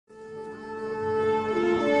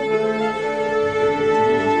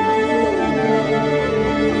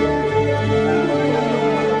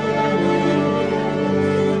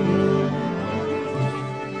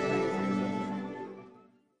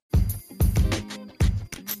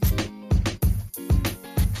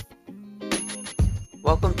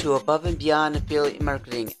Welcome to Above and Beyond Affiliate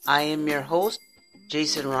Marketing. I am your host,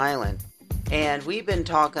 Jason Ryland, and we've been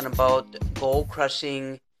talking about goal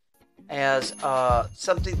crushing as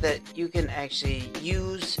something that you can actually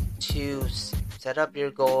use to set up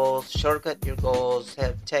your goals, shortcut your goals,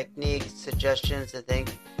 have techniques, suggestions, and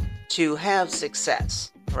things to have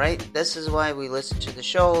success, right? This is why we listen to the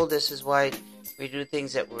show. This is why we do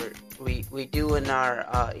things that we do in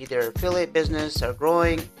our either affiliate business or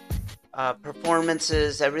growing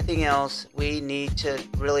performances, everything else. We need to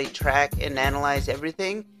really track and analyze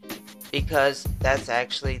everything because that's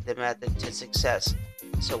actually the method to success.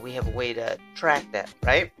 So we have a way to track that,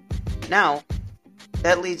 right? Now,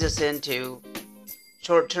 that leads us into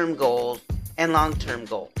short-term goals and long-term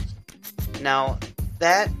goals. Now,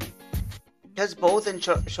 because both in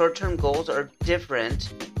short-term goals are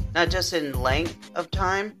different, not just in length of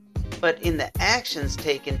time, but in the actions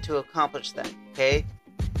taken to accomplish them, okay?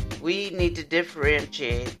 We need to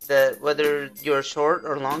differentiate whether your short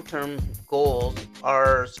or long-term goals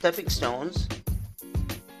are stepping stones,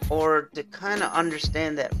 or to kind of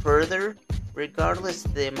understand that further, regardless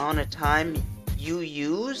of the amount of time you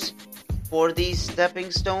use for these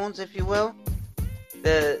stepping stones, if you will,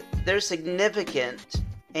 they're significant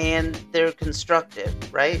and they're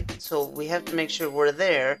constructive, right? So we have to make sure we're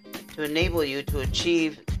there to enable you to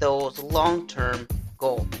achieve those long-term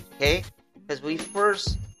goals, okay? Because we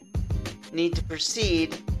first need to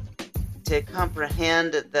proceed to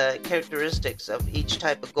comprehend the characteristics of each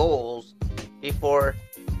type of goals before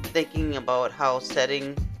thinking about how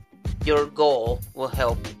setting your goal will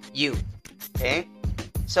help you, okay?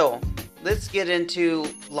 So let's get into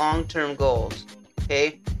long-term goals,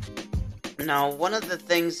 okay? Now, one of the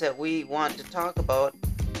things that we want to talk about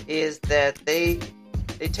is that they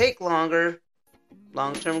take longer,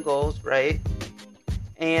 long-term goals, right?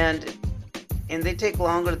 And they take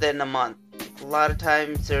longer than a month. A lot of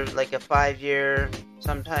times they're like a 5-year,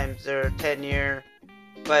 sometimes they're a 10-year,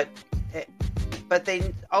 but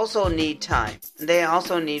they also need time. They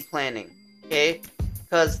also need planning, okay?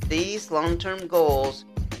 Because these long-term goals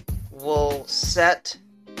will set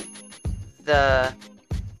the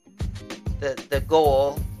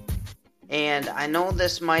goal, and I know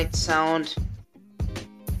this might sound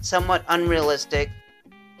somewhat unrealistic,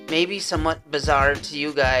 maybe somewhat bizarre to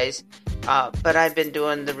you guys, but I've been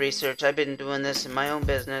doing the research, I've been doing this in my own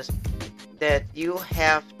business, that you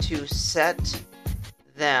have to set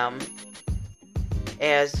them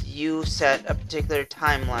as you set a particular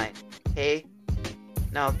timeline, okay?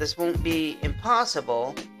 Now, this won't be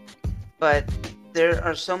impossible, but there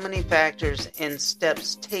are so many factors and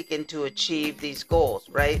steps taken to achieve these goals,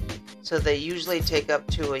 right? So they usually take up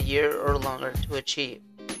to a year or longer to achieve.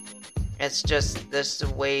 It's just this the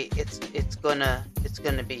way it's gonna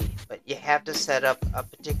be. But you have to set up a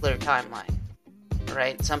particular timeline,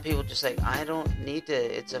 right? Some people just like, I don't need to.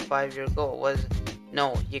 It's a 5-year goal.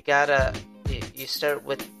 No, you gotta. You start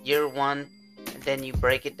with year 1, and then you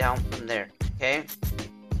break it down from there. Okay.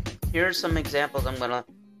 Here are some examples I'm gonna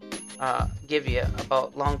give you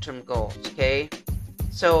about long-term goals, okay?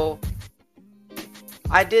 So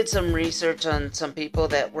I did some research on some people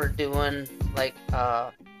that were doing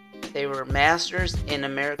they were masters in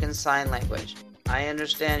American Sign Language. I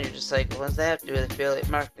understand you're just like, what does that have to do with affiliate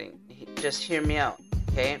marketing? Just hear me out,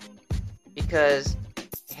 okay? Because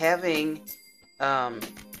having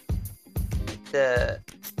the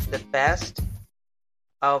best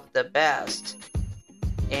of the best,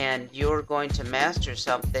 and you're going to master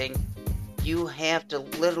something, you have to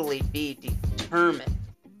literally be determined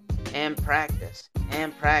and practice.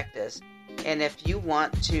 And if you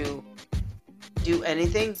want to do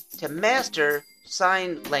anything to master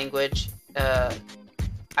sign language,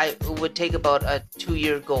 it would take about a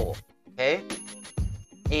 2-year goal, okay?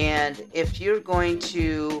 And if you're going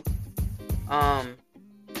to,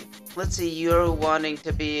 let's say you're wanting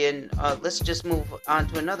to be in, let's just move on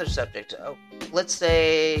to another subject. Let's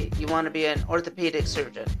say you want to be an orthopedic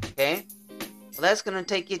surgeon, okay? Well, that's going to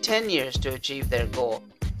take you 10 years to achieve their goal.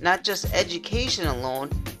 Not just education alone,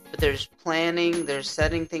 but there's planning, there's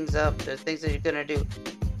setting things up, there's things that you're going to do.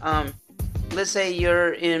 Let's say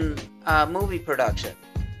you're in movie production.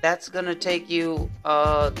 That's going to take you,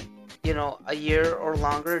 a year or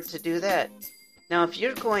longer to do that. Now, if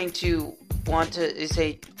you're going to want to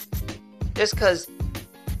say, just because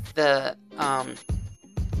the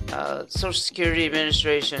Social Security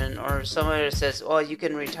Administration or somebody says, oh, you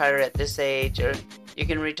can retire at this age, or you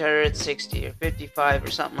can retire at 60 or 55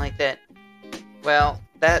 or something like that. Well,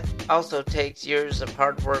 that also takes years of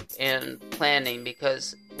hard work and planning,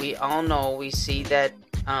 because we all know, we see that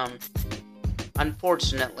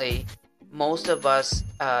unfortunately most of us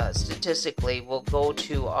statistically will go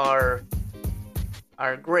to our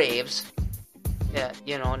graves,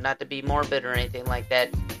 not to be morbid or anything like that,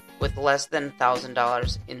 with less than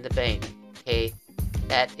 $1,000 in the bank. Okay,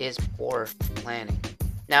 that is poor planning.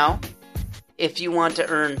 Now, if you want to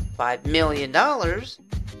earn $5 million,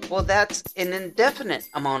 well, that's an indefinite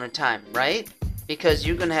amount of time, right? Because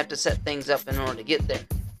you're going to have to set things up in order to get there.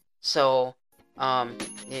 So,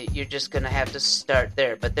 you're just going to have to start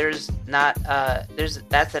there. But that's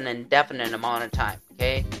an indefinite amount of time,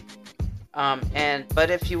 okay? But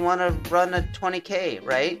if you want to run a 20K,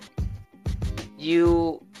 right?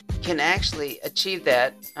 You can actually achieve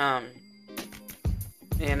that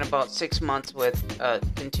in about 6 months with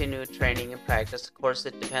continued training and practice. Of course,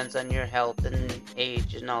 it depends on your health and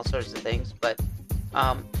age and all sorts of things, but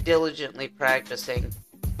diligently practicing,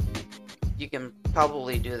 you can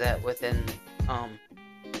probably do that within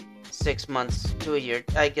 6 months to a year.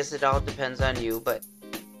 I guess it all depends on you, but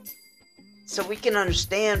so we can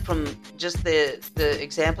understand from just the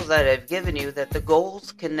examples that I've given you that the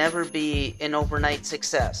goals can never be an overnight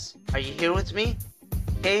success. Are you here with me?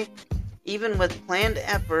 Okay? Even with planned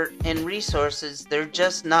effort and resources, they're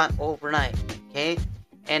just not overnight. Okay?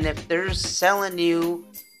 And if they're selling you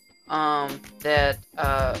that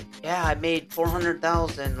I made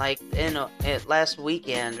 $400,000 like last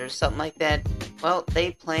weekend or something like that, well,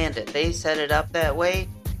 they planned it. They set it up that way.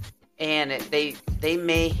 And they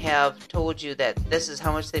may have told you that this is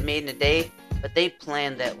how much they made in a day, but they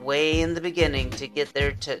planned that way in the beginning to get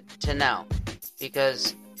there to now.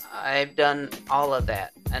 Because I've done all of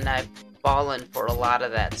that, and I've fallen for a lot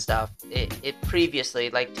of that stuff. It previously,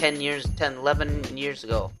 like 11 years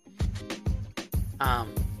ago, and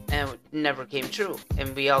it never came true.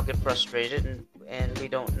 And we all get frustrated, and we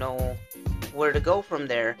don't know where to go from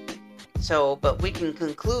there. So, but we can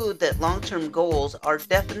conclude that long-term goals are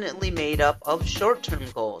definitely made up of short-term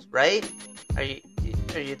goals, right? Are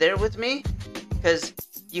you there with me? Because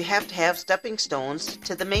you have to have stepping stones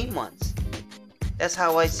to the main ones. That's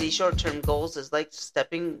how I see short-term goals, as like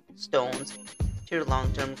stepping stones to your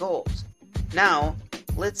long-term goals. Now,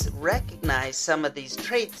 let's recognize some of these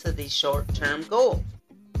traits of these short-term goals.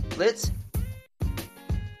 It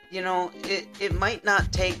might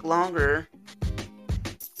not take longer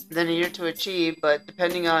than a year to achieve, but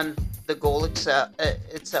depending on the goal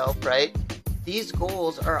itself, right? These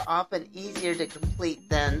goals are often easier to complete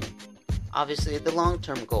than, obviously, the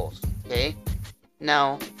long-term goals, okay?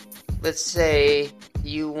 Now, let's say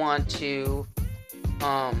you want to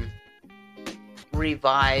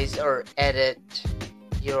revise or edit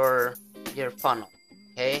your funnel,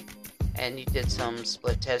 okay? And you did some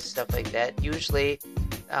split test, stuff like that. Usually,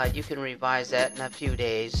 you can revise that in a few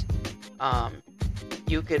days.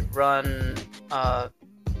 You could run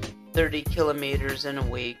 30 kilometers in a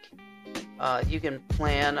week. You can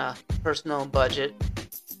plan a personal budget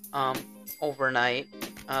overnight.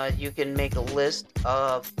 You can make a list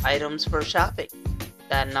of items for shopping.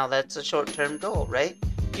 That's a short-term goal, right?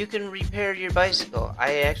 You can repair your bicycle.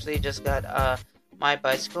 I actually just got my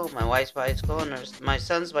bicycle, my wife's bicycle, and my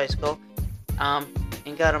son's bicycle,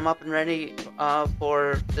 and got them up and ready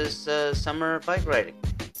for this summer bike riding.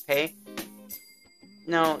 Okay?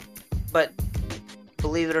 No, but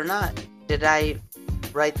believe it or not, did I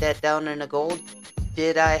write that down in a goal?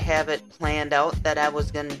 Did I have it planned out that I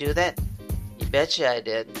was going to do that? You betcha I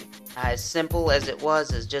did. As simple as it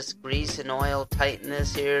was, as just grease and oil, tighten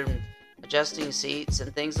this here, and adjusting seats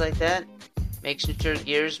and things like that, making sure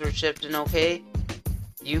gears were shifting okay.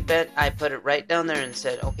 You bet I put it right down there and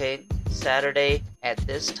said, okay, Saturday at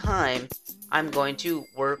this time, I'm going to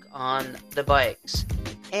work on the bikes.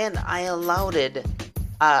 And I allowed it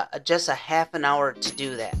just a half an hour to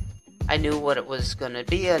do that. I knew what it was going to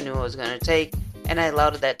be, I knew what it was going to take, and I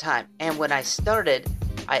allowed it that time. And when I started,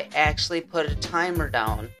 I actually put a timer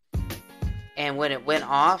down, and when it went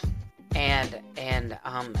off, and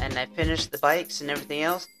I finished the bikes and everything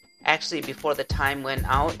else, actually before the time went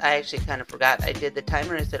out, I actually kind of forgot I did the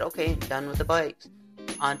timer. I said, okay, done with the bikes,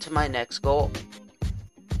 on to my next goal.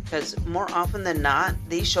 Because more often than not,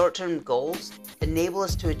 these short-term goals enable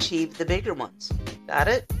us to achieve the bigger ones. Got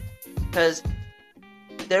it? Because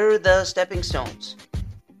they're the stepping stones.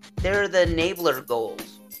 They're the enabler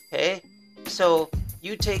goals. Okay? So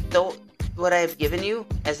you take what I've given you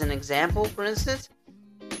as an example, for instance,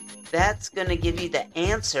 that's going to give you the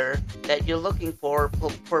answer that you're looking for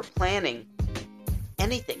planning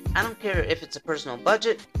anything. I don't care if it's a personal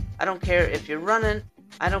budget. I don't care if you're running.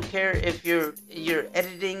 I don't care if you're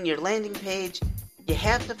editing your landing page. You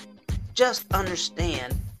have to just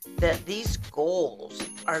understand that these goals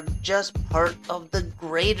are just part of the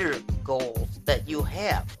greater goals that you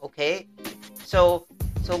have, okay? So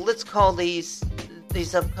let's call these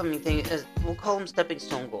upcoming things, we'll call them stepping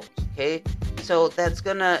stone goals, okay? So that's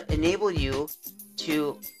gonna enable you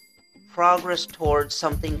to progress towards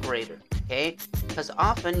something greater, okay? Because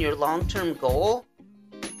often your long-term goal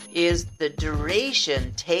is the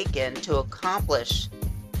duration taken to accomplish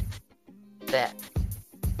that.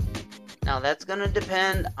 Now that's going to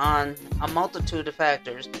depend on a multitude of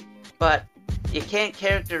factors, but you can't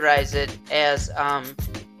characterize it as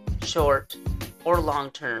short or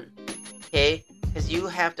long-term, okay? Because you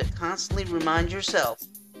have to constantly remind yourself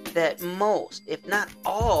that most, if not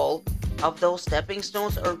all, of those stepping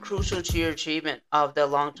stones are crucial to your achievement of the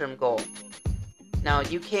long-term goal. Now,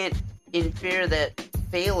 you can't infer that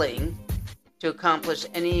failing to accomplish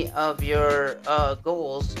any of your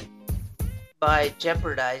goals by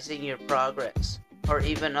jeopardizing your progress or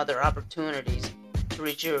even other opportunities to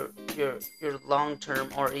reach your long-term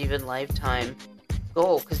or even lifetime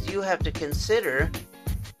goal, because you have to consider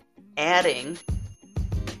adding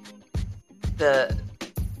the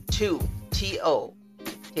TO to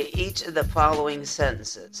each of the following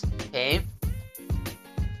sentences. Okay,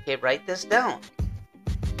 write this down.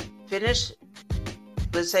 Finish.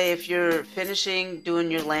 Let's say if you're finishing doing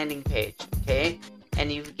your landing page, okay, and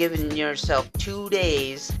you've given yourself 2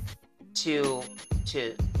 days to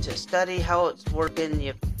study how it's working.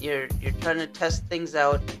 You're trying to test things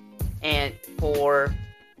out and for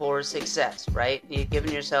success, right? You've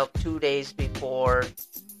given yourself 2 days before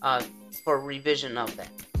for revision of that,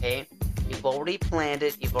 okay? You've already planned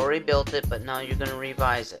it, you've already built it, but now you're going to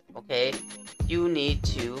revise it, okay? You need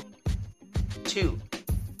to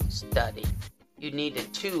study. You need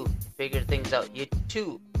to figure things out. You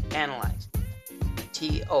to analyze.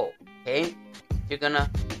 TO, okay? You're going to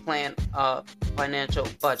plan a financial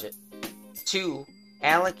budget. To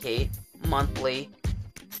allocate monthly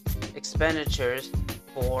expenditures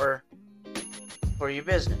for your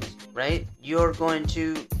business, right? You're going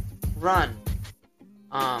to run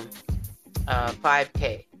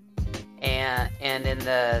 5K, and in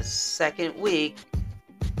the second week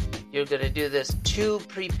you're going to do this to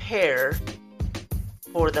prepare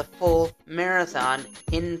for the full marathon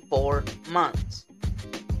in 4 months.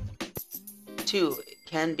 2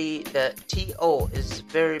 can be, the TO is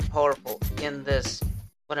very powerful in this,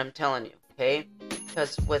 what I'm telling you, okay?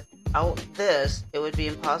 Because without this, it would be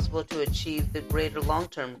impossible to achieve the greater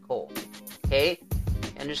long-term goal, okay?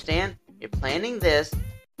 Understand? You're planning this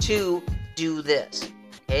to do this,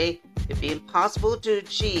 okay? It'd be impossible to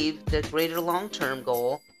achieve the greater long-term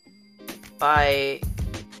goal by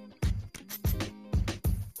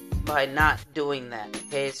not doing that,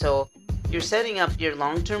 okay? So you're setting up your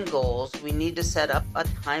long-term goals. We need to set up a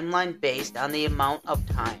timeline based on the amount of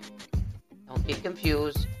time. Don't get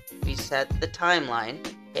confused. We set the timeline,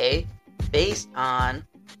 okay, based on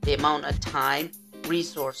the amount of time,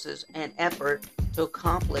 resources, and effort to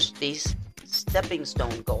accomplish these stepping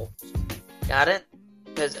stone goals. Got it?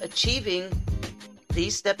 Because achieving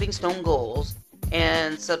these stepping stone goals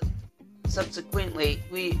and subsequently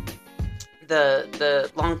the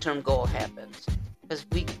long-term goal happens, because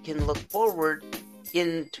we can look forward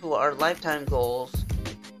into our lifetime goals,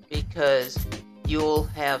 because you'll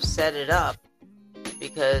have set it up,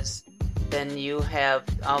 because then you have,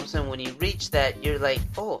 all of a sudden when you reach that, you're like,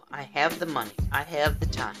 oh, I have the money, I have the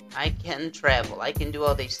time, I can travel, I can do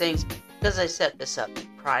all these things because I set this up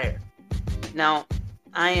prior. Now,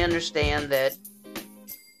 I understand that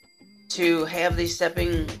to have these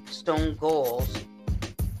stepping stone goals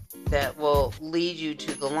that will lead you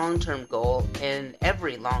to the long-term goal, and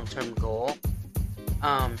every long-term goal,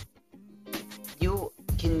 you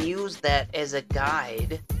can use that as a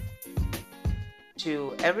guide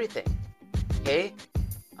to everything, okay?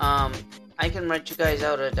 I can write you guys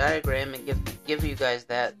out a diagram and give you guys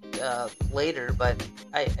that later, but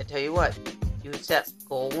I tell you what, you set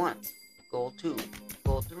goal 1, goal 2,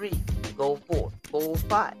 goal 3, goal 4, goal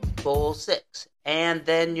 5, goal 6, and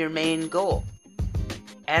then your main goal.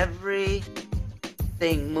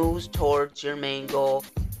 Everything moves towards your main goal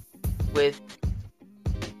with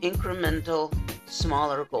incremental,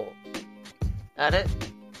 smaller goals. Got it?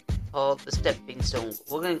 Called the stepping stone.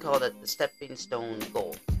 We're going to call it the stepping stone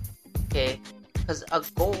goal. Okay? Because a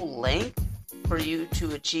goal length for you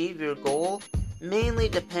to achieve your goal mainly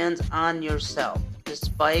depends on yourself,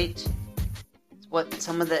 despite what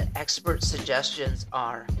some of the expert suggestions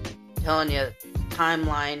are. I'm telling you,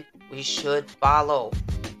 timeline we should follow.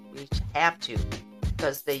 We have to,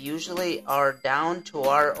 because they usually are down to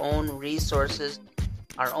our own resources,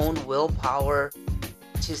 our own willpower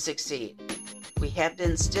to succeed. We have to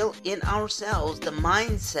instill in ourselves the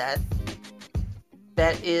mindset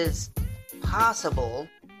that is possible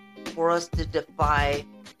for us to defy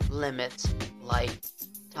limits like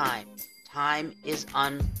time. Time is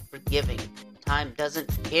unforgiving. Time doesn't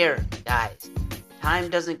care, guys. Time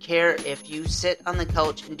doesn't care if you sit on the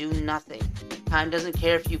couch and do nothing. Time doesn't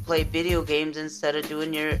care if you play video games instead of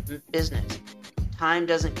doing your business. Time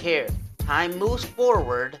doesn't care. Time moves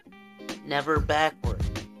forward, never backward.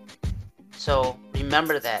 So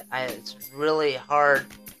remember that. It's really hard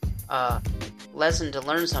lesson to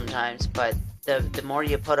learn sometimes, but the more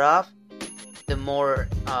you put off, the more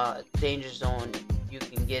danger zone you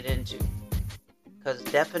can get into. Because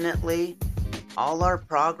definitely all our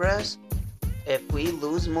progress, if we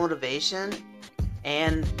lose motivation,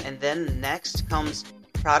 and then next comes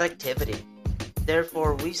productivity.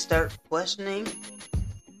 Therefore, we start questioning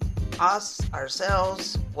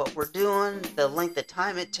ourselves, what we're doing, the length of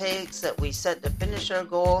time it takes that we set to finish our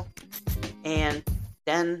goal, and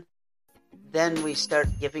then we start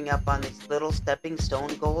giving up on these little stepping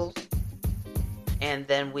stone goals, and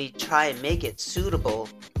then we try and make it suitable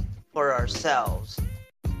for ourselves,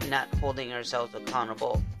 not holding ourselves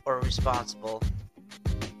accountable or responsible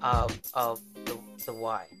of the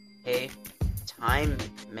why. Okay, time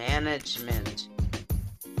management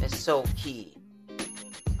is so key.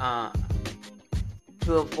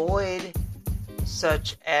 To avoid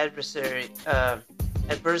such adversity.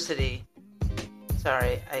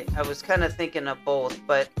 Sorry, I was kind of thinking of both,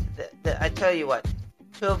 but I tell you what,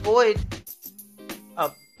 to avoid a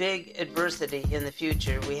big adversity in the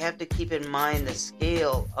future, we have to keep in mind the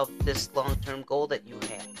scale of this long-term goal that you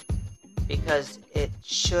have, because it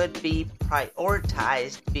should be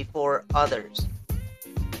prioritized before others.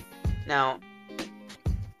 Now,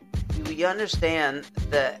 we understand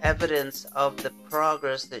the evidence of the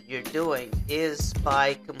progress that you're doing is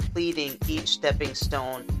by completing each stepping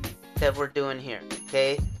stone that we're doing here,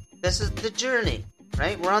 okay? This is the journey,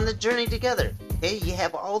 right? We're on the journey together, okay? You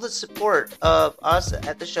have all the support of us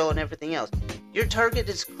at the show and everything else. Your target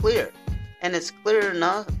is clear, and it's clear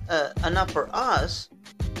enough for us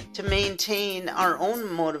to maintain our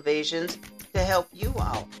own motivations to help you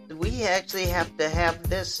out. We actually have to have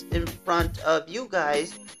this in front of you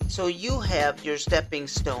guys so you have your stepping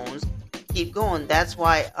stones. Keep going. That's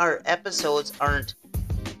why our episodes aren't,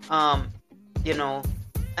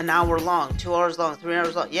 an hour long, 2 hours long, 3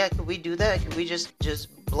 hours long. Yeah, could we do that? Could we just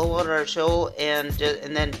blow out our show and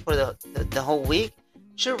then for the whole week?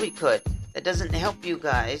 Sure, we could. That doesn't help you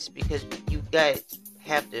guys, because you guys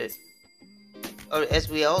have to, or as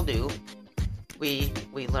we all do, we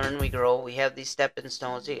learn, we grow, we have these stepping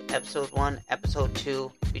stones. Episode 1, episode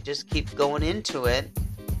 2, we just keep going into it,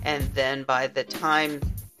 and then by the time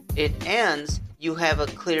it ends, you have a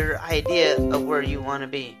clear idea of where you want to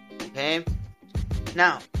be, okay?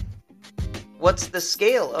 Now, what's the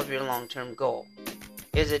scale of your long-term goal?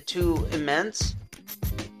 Is it too immense?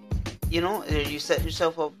 You set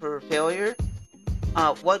yourself up for failure?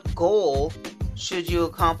 What goal should you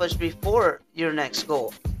accomplish before your next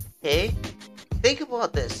goal? Okay? Think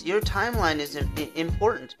about this. Your timeline is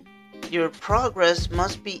important. Your progress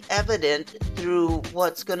must be evident through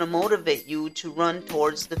what's going to motivate you to run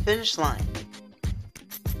towards the finish line.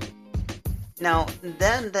 Now,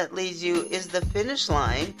 then that leads you, is the finish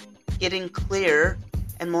line getting clearer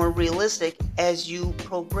and more realistic as you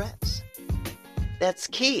progress? That's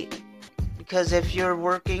key. Because if you're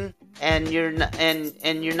working and you're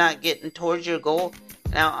not getting towards your goal,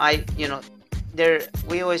 now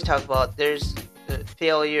we always talk about there's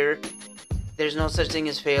failure. There's no such thing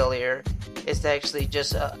as failure. It's actually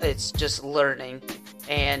just learning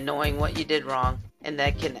and knowing what you did wrong, and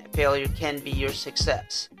failure can be your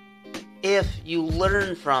success if you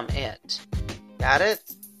learn from it. Got it?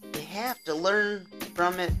 You have to learn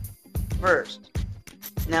from it first.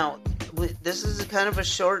 Now, this is kind of a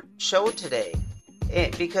short show today,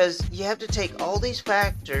 because you have to take all these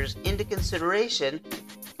factors into consideration,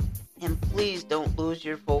 and please don't lose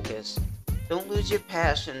your focus. Don't lose your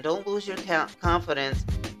passion. Don't lose your confidence,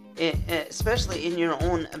 especially in your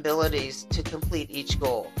own abilities to complete each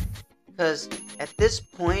goal. Because at this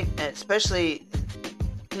point, especially,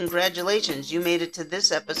 congratulations, you made it to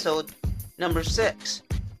this episode number 6.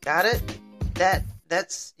 Got it?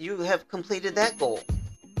 You have completed that goal.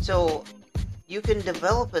 So you can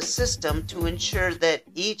develop a system to ensure that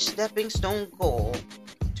each stepping stone goal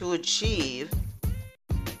to achieve,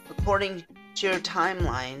 according to your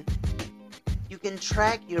timeline, you can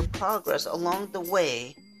track your progress along the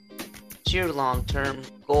way to your long-term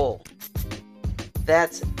goal.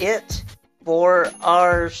 That's it for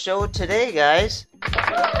our show today, guys.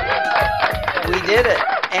 We did it,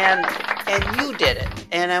 and you did it.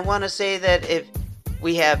 And I want to say that if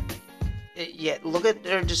we have yeah, look at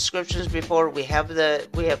their descriptions before. We have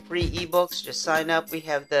free ebooks. Just sign up. We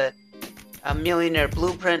have the Millionaire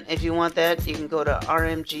Blueprint. If you want that, you can go to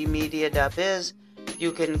rmgmedia.biz.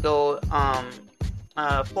 You can go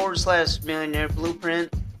 /Millionaire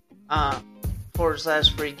Blueprint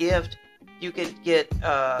 /free gift. You could get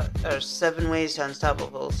 7 ways to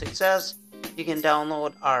unstoppable success. You can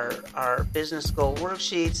download our business goal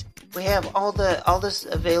worksheets. We have all this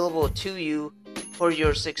available to you for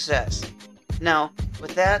your success. Now,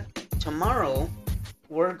 with that, tomorrow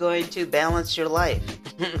we're going to balance your life.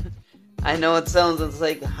 I know it sounds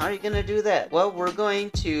like, how are you going to do that? Well, we're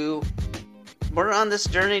on this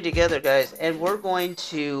journey together, guys, and we're going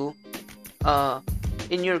to,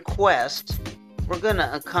 in your quest, we're going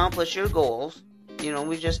to accomplish your goals.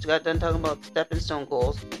 We just got done talking about stepping stone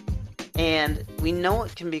goals, and we know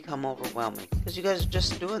it can become overwhelming because you guys are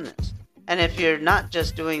just doing this. And if you're not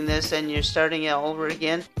just doing this and you're starting it over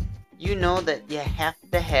again, you know that you have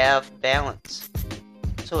to have balance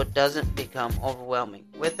so it doesn't become overwhelming.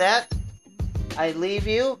 With that, I leave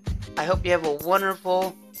you. I hope you have a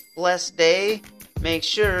wonderful, blessed day. Make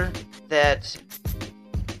sure that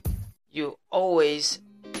you always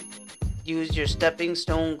use your stepping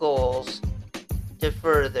stone goals to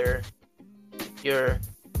further your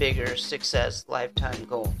bigger success lifetime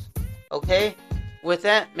goals. Okay? With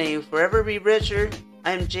that, may you forever be richer.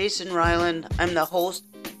 I'm Jason Ryland. I'm the host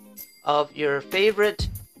of your favorite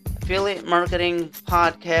affiliate marketing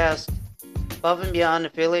podcast, Above and Beyond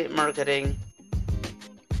Affiliate Marketing.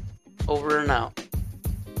 Over and out.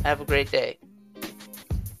 Have a great day.